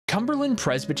Cumberland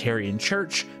Presbyterian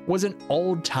Church was an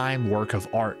old-time work of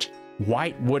art.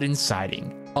 White wooden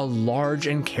siding, a large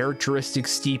and characteristic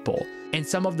steeple, and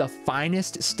some of the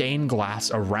finest stained glass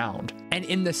around. And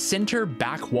in the center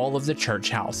back wall of the church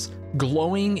house,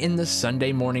 glowing in the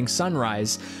Sunday morning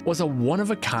sunrise, was a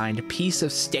one-of-a-kind piece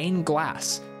of stained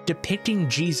glass depicting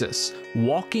Jesus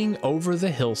walking over the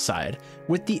hillside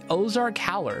with the Ozark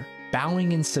Howler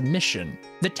bowing in submission.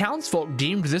 The townsfolk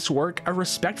deemed this work a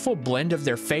respectful blend of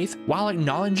their faith while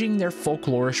acknowledging their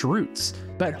folklorish roots.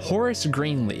 But Horace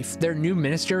Greenleaf, their new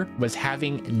minister, was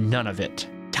having none of it.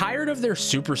 Tired of their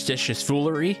superstitious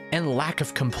foolery and lack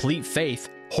of complete faith,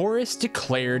 Horace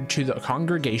declared to the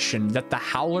congregation that the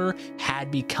Howler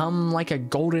had become like a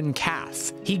golden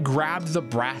calf. He grabbed the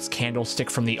brass candlestick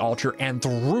from the altar and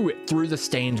threw it through the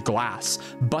stained glass,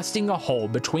 busting a hole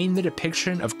between the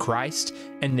depiction of Christ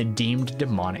and the deemed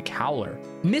demonic Howler.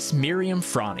 Miss Miriam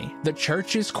Froney, the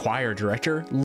church's choir director,